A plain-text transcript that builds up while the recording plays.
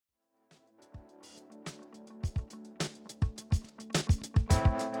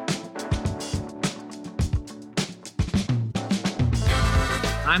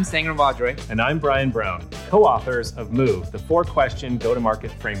I'm Sangram Vajre. And I'm Brian Brown, co-authors of Move, the 4-question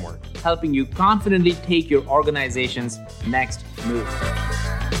go-to-market framework, helping you confidently take your organization's next move.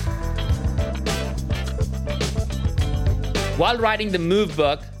 While writing the Move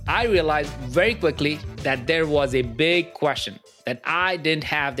book, I realized very quickly that there was a big question that I didn't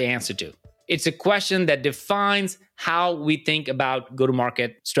have the answer to. It's a question that defines how we think about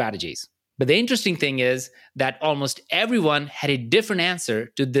go-to-market strategies. But the interesting thing is that almost everyone had a different answer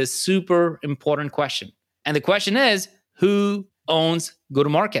to this super important question. And the question is, who owns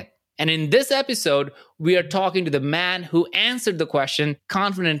go-to-market? And in this episode, we are talking to the man who answered the question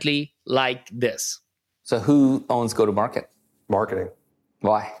confidently like this. So who owns go-to-market? Marketing.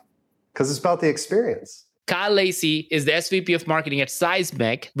 Why? Because it's about the experience. Kyle Lacy is the SVP of Marketing at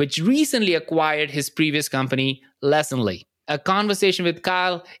Seismic, which recently acquired his previous company, Lacy. A conversation with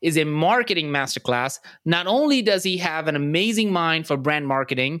Kyle is a marketing masterclass. Not only does he have an amazing mind for brand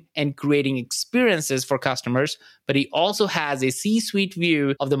marketing and creating experiences for customers, but he also has a C-suite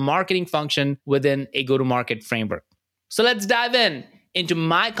view of the marketing function within a go-to-market framework. So let's dive into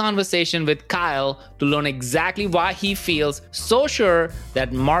my conversation with Kyle to learn exactly why he feels so sure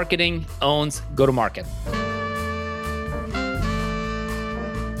that marketing owns go-to-market.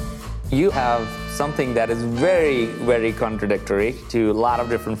 You have something that is very, very contradictory to a lot of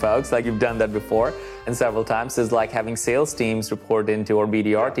different folks, like you've done that before and several times, is like having sales teams report into, or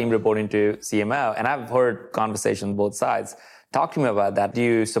BDR team report into CMO. And I've heard conversations both sides. Talk to me about that. Do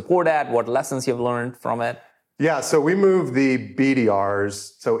you support that? What lessons you've learned from it? Yeah, so we moved the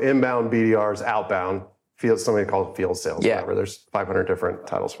BDRs, so inbound BDRs, outbound, somebody called it field sales, whatever. There's 500 different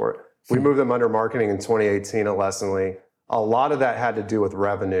titles for it. We moved them under marketing in 2018 at Lacy. A lot of that had to do with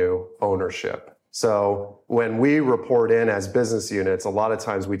revenue ownership. So when we report in as business units, a lot of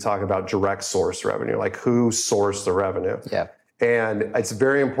times we talk about direct source revenue, like who sourced the revenue. Yeah. And it's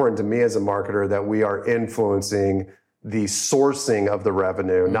very important to me as a marketer that we are influencing the sourcing of the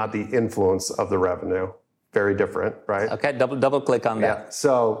revenue, not the influence of the revenue. Very different, right? Okay, double click on that. Yeah.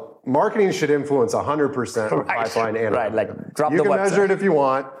 So marketing should influence 100% of pipeline and right, like drop you the can website. measure it if you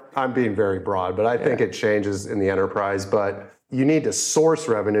want. I'm being very broad, but I think it changes in the enterprise. But you need to source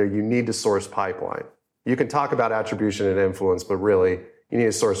revenue. You need to source pipeline. You can talk about attribution and influence, but really you need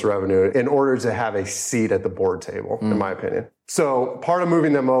to source revenue in order to have a seat at the board table, in my opinion. So part of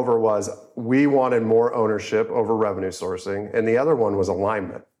moving them over was we wanted more ownership over revenue sourcing, and the other one was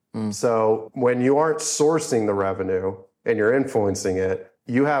alignment. So when you aren't sourcing the revenue and you're influencing it,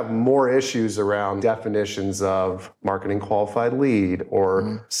 you have more issues around definitions of marketing qualified lead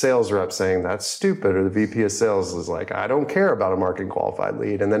or sales rep saying that's stupid, or the VP of sales is like, I don't care about a marketing qualified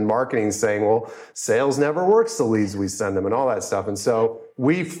lead. And then marketing saying, well, sales never works the leads we send them and all that stuff. And so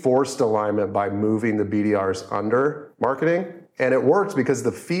we forced alignment by moving the BDRs under marketing. And it worked because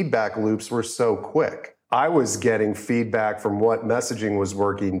the feedback loops were so quick. I was getting feedback from what messaging was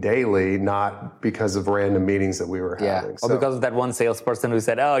working daily, not because of random meetings that we were having. Or because of that one salesperson who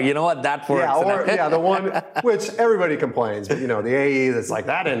said, oh, you know what, that works. The one, which everybody complains, but the AE that's like,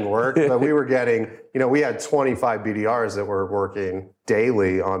 that didn't work. But we were getting, we had 25 BDRs that were working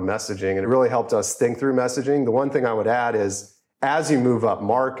daily on messaging, and it really helped us think through messaging. The one thing I would add is, as you move up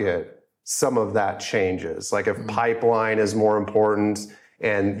market, some of that changes. Like if pipeline is more important,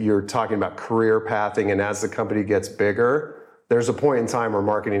 and you're talking about career pathing, and as the company gets bigger, there's a point in time where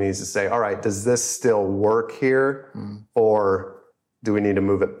marketing needs to say, all right, does this still work here? Or do we need to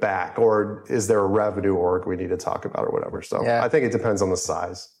move it back? Or is there a revenue org we need to talk about or whatever? So I think it depends on the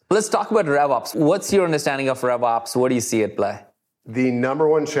size. Let's talk about RevOps. What's your understanding of RevOps? What do you see at play? The number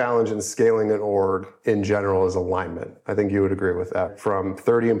one challenge in scaling an org in general is alignment. I think you would agree with that. From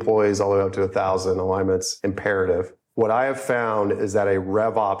 30 employees all the way up to 1,000, alignment's imperative. What I have found is that a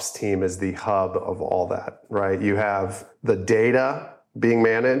RevOps team is the hub of all that, right? You have the data being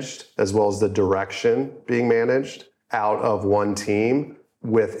managed as well as the direction being managed out of one team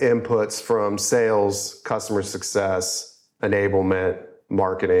with inputs from sales, customer success, enablement,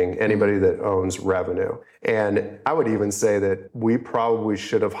 marketing, anybody that owns revenue. And I would even say that we probably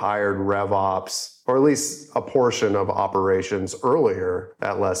should have hired RevOps, or at least a portion of operations earlier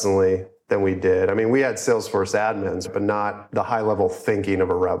at Lacy than we did. I mean, we had Salesforce admins, but not the high-level thinking of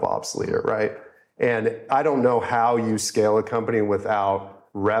a RevOps leader, right? And I don't know how you scale a company without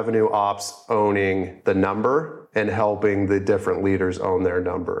revenue ops owning the number and helping the different leaders own their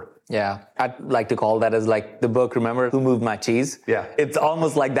number. Yeah, I'd like to call that as like the book, remember, Who Moved My Cheese? Yeah. It's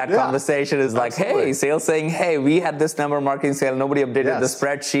almost like that conversation is like, absolutely. hey, sales saying, hey, we had this number, marketing sale, nobody updated the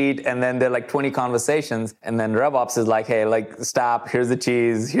spreadsheet, and then there are like 20 conversations, and then RevOps is like, hey, like, stop, here's the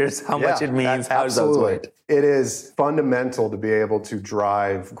cheese, here's how much it means, how does that work? It is fundamental to be able to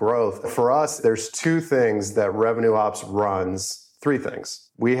drive growth. For us, there's two things that Revenue Ops runs, three things.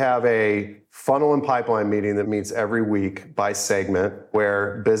 We have a funnel and pipeline meeting that meets every week by segment,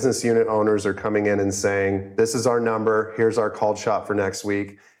 where business unit owners are coming in and saying, this is our number, here's our called shot for next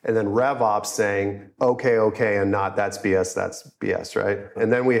week. And then RevOps saying, okay, and not, that's BS, right?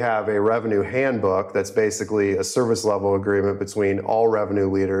 And then we have a revenue handbook that's basically a service level agreement between all revenue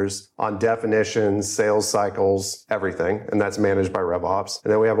leaders on definitions, sales cycles, everything. And that's managed by RevOps.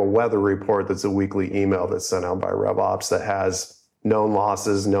 And then we have a weather report that's a weekly email that's sent out by RevOps that has known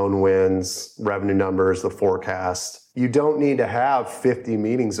losses, known wins, revenue numbers, the forecast. You don't need to have 50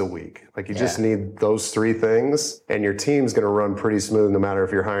 meetings a week. Like you just need those three things, and your team's going to run pretty smooth no matter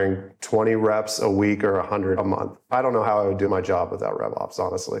if you're hiring 20 reps a week or 100 a month. I don't know how I would do my job without RevOps,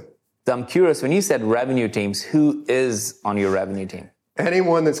 honestly. So I'm curious, when you said revenue teams, who is on your revenue team?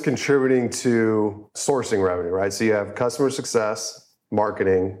 Anyone that's contributing to sourcing revenue, right? So you have customer success,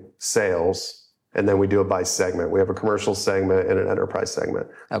 marketing, sales, and then we do it by segment. We have a commercial segment and an enterprise segment,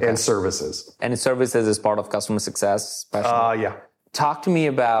 and services. And services is part of customer success? Yeah. Talk to me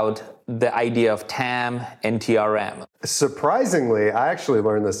about the idea of TAM and TRM. Surprisingly, I actually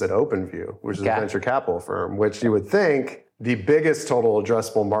learned this at OpenView, which is a venture capital firm, which you would think the biggest total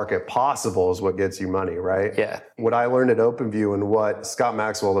addressable market possible is what gets you money, right? Yeah. What I learned at OpenView and what Scott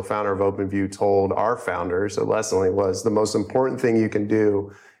Maxwell, the founder of OpenView, told our founders at Lessonly was the most important thing you can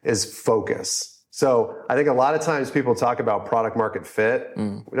do is focus. So I think a lot of times people talk about product market fit.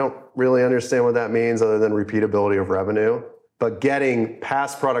 We don't really understand what that means other than repeatability of revenue. But getting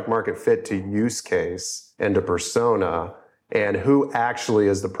past product market fit to use case and to persona and who actually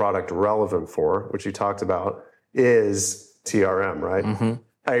is the product relevant for, which you talked about, is TRM, right?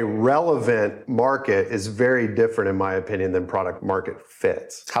 A relevant market is very different, in my opinion, than product market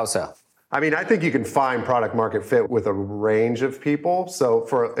fit. How so? I mean, I think you can find product market fit with a range of people. So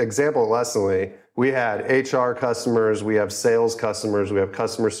for example, at Lessonly, we had HR customers, we have sales customers, we have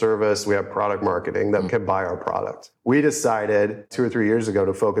customer service, we have product marketing that can buy our product. We decided 2 or 3 years ago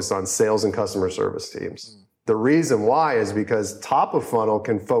to focus on sales and customer service teams. The reason why is because top of funnel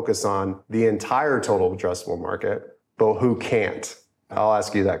can focus on the entire total addressable market, but who can't? I'll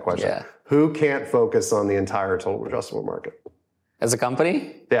ask you that question. Yeah. Who can't focus on the entire total addressable market? As a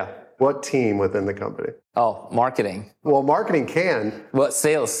company? Yeah. What team within the company? Oh, marketing. Well, marketing can. Well,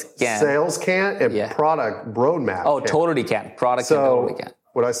 sales can. Sales can, and product roadmap Oh, can. totally can. Product can totally can.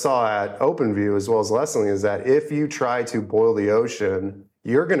 What I saw at OpenView as well as Lessonly is that if you try to boil the ocean,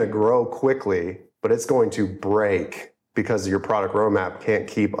 you're going to grow quickly, but it's going to break because your product roadmap can't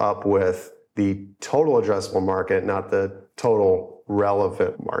keep up with the total addressable market, not the total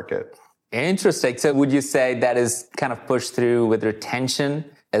relevant market. Interesting. So would you say that is kind of pushed through with retention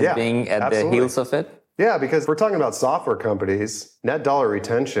as being at the heels of it? Yeah, because we're talking about software companies, net dollar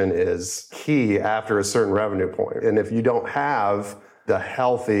retention is key after a certain revenue point. And if you don't have the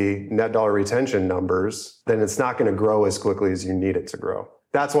healthy net dollar retention numbers, then it's not going to grow as quickly as you need it to grow.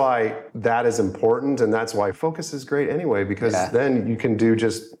 That's why that is important, and that's why focus is great anyway, because then you can do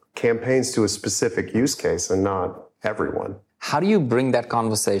just campaigns to a specific use case and not everyone. How do you bring that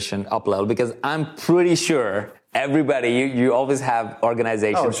conversation up level? Because I'm pretty sure everybody, you always have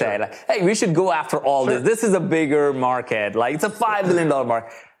organizations say, like, hey, we should go after all this. This is a bigger market. Like, it's a $5 billion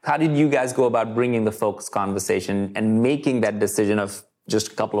market. How did you guys go about bringing the focus conversation and making that decision of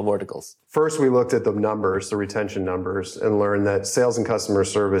just a couple of verticals? First, we looked at the numbers, the retention numbers, and learned that sales and customer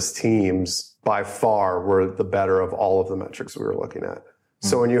service teams by far were the better of all of the metrics we were looking at.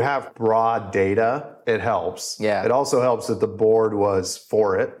 So when you have broad data, it helps. Yeah. It also helps that the board was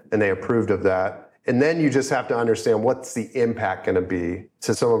for it and they approved of that. And then you just have to understand what's the impact going to be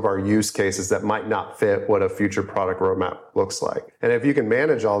to some of our use cases that might not fit what a future product roadmap looks like. And if you can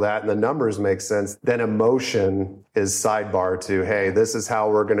manage all that and the numbers make sense, then emotion is sidebar to, hey, this is how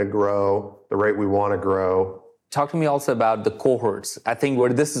we're going to grow, the rate we want to grow. Talk to me also about the cohorts. I think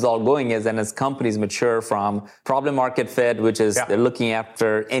where this is all going is, and as companies mature from problem market fit, which is they're looking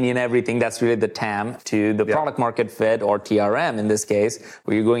after any and everything, that's really the TAM, to the product market fit, or TRM in this case,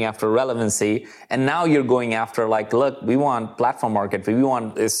 where you're going after relevancy. And now you're going after, like, look, we want platform market fit. We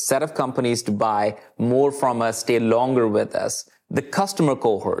want a set of companies to buy more from us, stay longer with us. The customer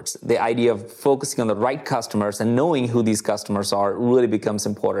cohorts, the idea of focusing on the right customers and knowing who these customers are really becomes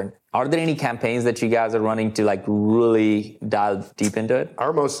important. Are there any campaigns that you guys are running to like really dial deep into it?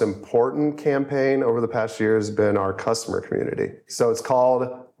 Our most important campaign over the past year has been our customer community. So it's called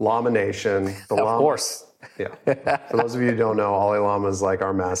Llama Nation. Of course. Yeah. For those of you who don't know, Ollie Llama is like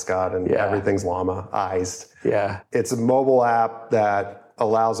our mascot and everything's llama-ized. Yeah. It's a mobile app that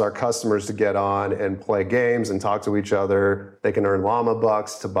allows our customers to get on and play games and talk to each other. They can earn llama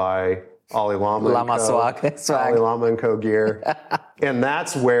bucks to buy Ollie Llama Llama and Co. swag. Ollie Llama and Co gear. And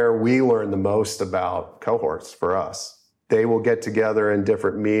that's where we learn the most about cohorts for us. They will get together in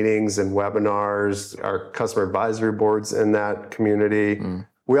different meetings and webinars, our customer advisory boards in that community.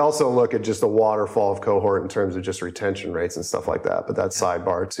 We also look at just a waterfall of cohort in terms of just retention rates and stuff like that. But that's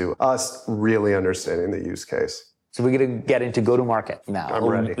sidebar to us really understanding the use case. So we're going to get into go-to-market now. I'm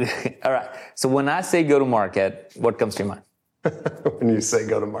ready. All right. So when I say go-to-market, what comes to your mind? When you say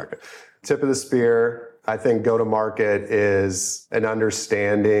go-to-market, tip of the spear, I think go-to-market is an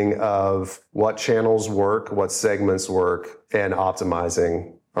understanding of what channels work, what segments work, and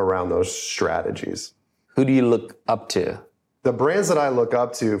optimizing around those strategies. Who do you look up to? The brands that I look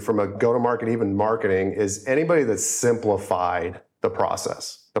up to from a go-to-market, even marketing, is anybody that's simplified the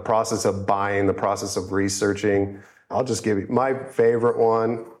process of buying, the process of researching. I'll just give you my favorite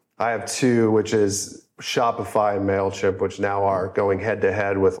one. I have two, which is Shopify and MailChimp, which now are going head to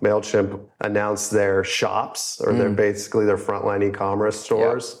head with MailChimp announced their shops, or they're basically their frontline e-commerce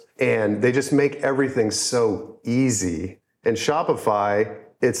stores. Yep. And they just make everything so easy. And Shopify,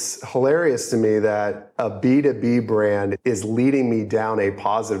 it's hilarious to me that a B2B brand is leading me down a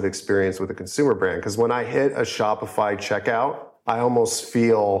positive experience with a consumer brand. Because when I hit a Shopify checkout, I almost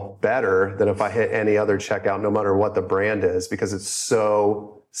feel better than if I hit any other checkout, no matter what the brand is, because it's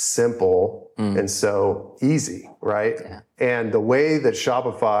so simple and so easy, right? Yeah. And the way that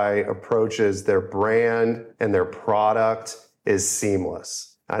Shopify approaches their brand and their product is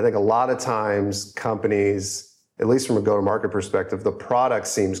seamless. I think a lot of times companies, at least from a go-to-market perspective, the product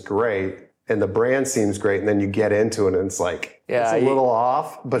seems great and the brand seems great, and then you get into it and it's like, it's a little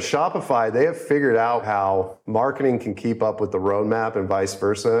off. But Shopify, they have figured out how marketing can keep up with the roadmap and vice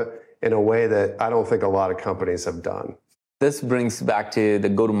versa in a way that I don't think a lot of companies have done. This brings back to the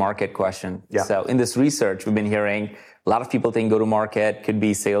go-to-market question. Yeah. So in this research, we've been hearing a lot of people think go-to-market could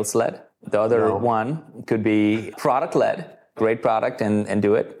be sales-led. The other one could be product-led, great product and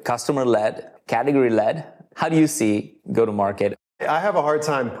do it. Customer-led, category-led. How do you see go-to-market? I have a hard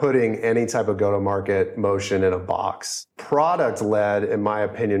time putting any type of go-to-market motion in a box. Product-led, in my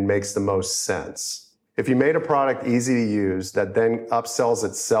opinion, makes the most sense. If you made a product easy to use that then upsells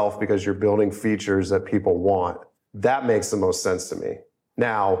itself because you're building features that people want, that makes the most sense to me.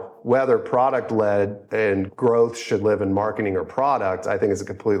 Now, whether product-led and growth should live in marketing or product, I think is a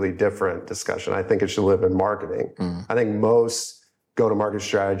completely different discussion. I think it should live in marketing. I think most go-to-market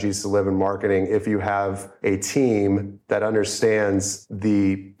strategies to live in marketing if you have a team that understands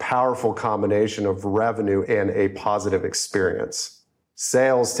the powerful combination of revenue and a positive experience.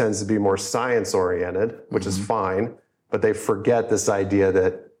 Sales tends to be more science-oriented, which is fine, but they forget this idea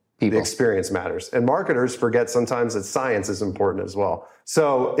that the experience matters. And marketers forget sometimes that science is important as well.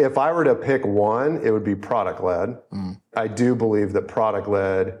 So if I were to pick one, it would be product-led. I do believe that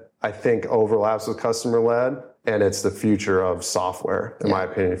product-led, I think, overlaps with customer-led. And it's the future of software, in my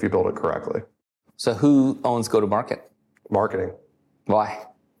opinion, if you build it correctly. So who owns go-to-market? Marketing. Why?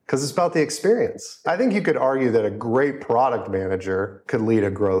 Because it's about the experience. I think you could argue that a great product manager could lead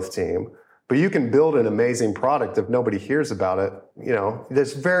a growth team, but you can build an amazing product if nobody hears about it. You know,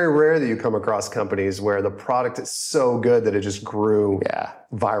 it's very rare that you come across companies where the product is so good that it just grew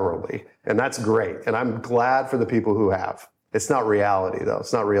virally. And that's great. And I'm glad for the people who have. It's not reality, though.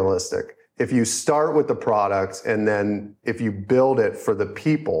 It's not realistic. If you start with the product and then if you build it for the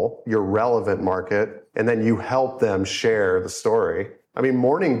people, your relevant market, and then you help them share the story. I mean,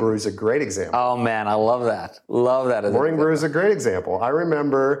 Morning Brew is a great example. Oh man, I love that. Love that. Morning Brew is a great example. I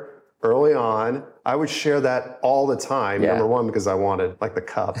remember early on, I would share that all the time. Number one, because I wanted like the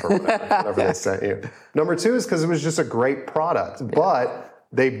cup or whatever they sent you. Number two is because it was just a great product. But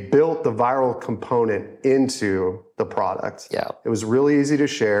they built the viral component into the product. It was really easy to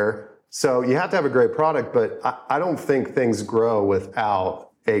share. So you have to have a great product, but I don't think things grow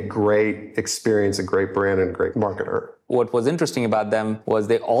without a great experience, a great brand, and a great marketer. What was interesting about them was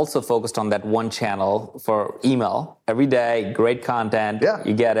they also focused on that one channel for email. Every day, great content,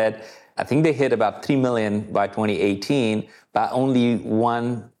 you get it. I think they hit about 3 million by 2018 by only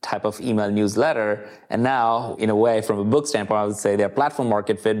one type of email newsletter. And now, in a way, from a book standpoint, I would say they're platform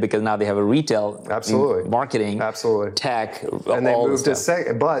market fit because now they have a retail marketing, tech, and they moved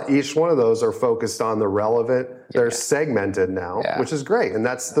to but each one of those are focused on the relevant. They're segmented now, which is great. And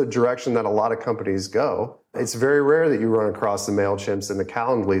that's the direction that a lot of companies go. It's very rare that you run across the MailChimps and the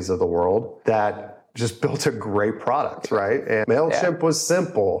Calendlys of the world that just built a great product, right? And MailChimp was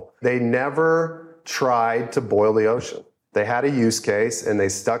simple. They never tried to boil the ocean. They had a use case and they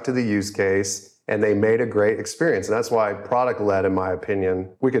stuck to the use case and they made a great experience. And that's why product-led, in my opinion,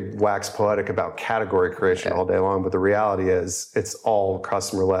 we could wax poetic about category creation all day long, but the reality is it's all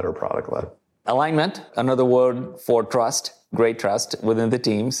customer-led or product-led. Alignment, another word for trust, great trust within the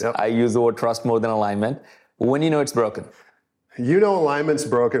teams. I use the word trust more than alignment. When you know it's broken? You know alignment's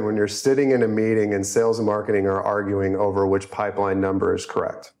broken when you're sitting in a meeting and sales and marketing are arguing over which pipeline number is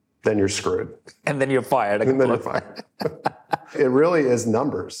correct. Then you're screwed. And then you're fired. And then you're fired. It really is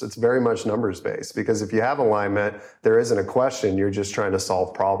numbers. It's very much numbers based because if you have alignment, there isn't a question. You're just trying to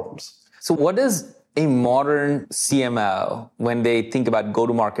solve problems. So what is a modern CMO, when they think about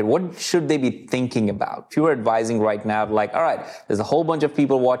go-to-market, what should they be thinking about? If you were advising right now, like, all right, there's a whole bunch of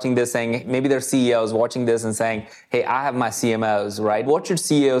people watching this saying, maybe they're CEOs watching this and saying, hey, I have my CMOs, right? What should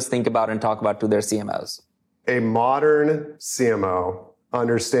CEOs think about and talk about to their CMOs? A modern CMO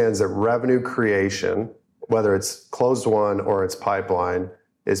understands that revenue creation, whether it's closed won or it's pipeline,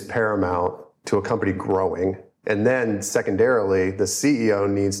 is paramount to a company growing. And then secondarily, the CEO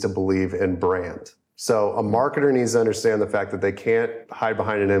needs to believe in brand. So a marketer needs to understand the fact that they can't hide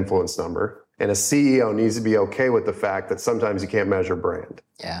behind an influence number. And a CEO needs to be okay with the fact that sometimes you can't measure brand.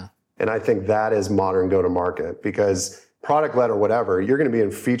 Yeah. And I think that is modern go-to-market because product-led or whatever, you're going to be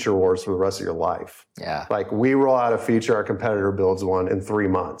in feature wars for the rest of your life. Yeah. Like we roll out a feature, our competitor builds one in 3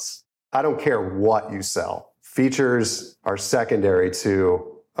 months. I don't care what you sell. Features are secondary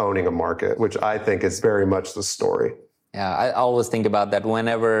to owning a market, which I think is very much the story. Yeah, I always think about that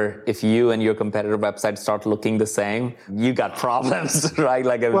if you and your competitor website start looking the same, you got problems, right?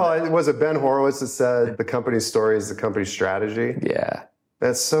 Was it Ben Horowitz that said the company's story is the company's strategy? Yeah.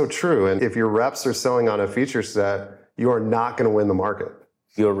 That's so true. And if your reps are selling on a feature set, you are not going to win the market.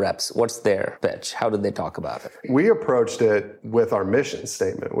 Your reps, what's their pitch? How did they talk about it? We approached it with our mission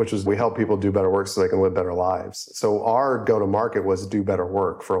statement, which is we help people do better work so they can live better lives. So our go-to-market was do better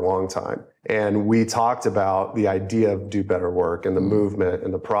work for a long time. And we talked about the idea of do better work and the movement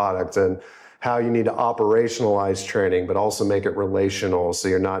and the product and how you need to operationalize training, but also make it relational. So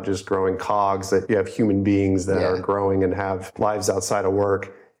you're not just growing cogs, that you have human beings that are growing and have lives outside of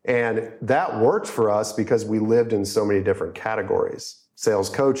work. And that worked for us because we lived in so many different categories. Sales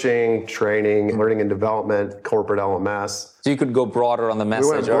coaching, training, learning and development, corporate LMS. So you could go broader on the message.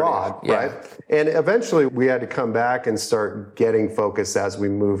 We went broad, right? And eventually we had to come back and start getting focused as we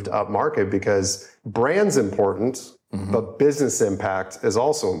moved up market because brand's important, but business impact is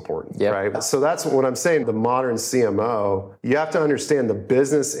also important, right? So that's what I'm saying. The modern CMO, you have to understand the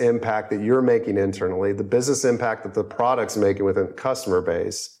business impact that you're making internally, the business impact that the product's making within the customer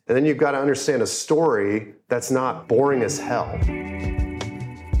base. And then you've got to understand a story that's not boring as hell.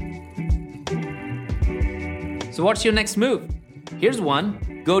 So what's your next move? Here's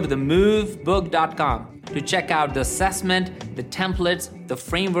one. Go to themovebook.com to check out the assessment, the templates, the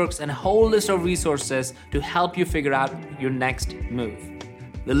frameworks, and a whole list of resources to help you figure out your next move.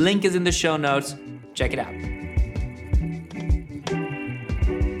 The link is in the show notes. Check it out.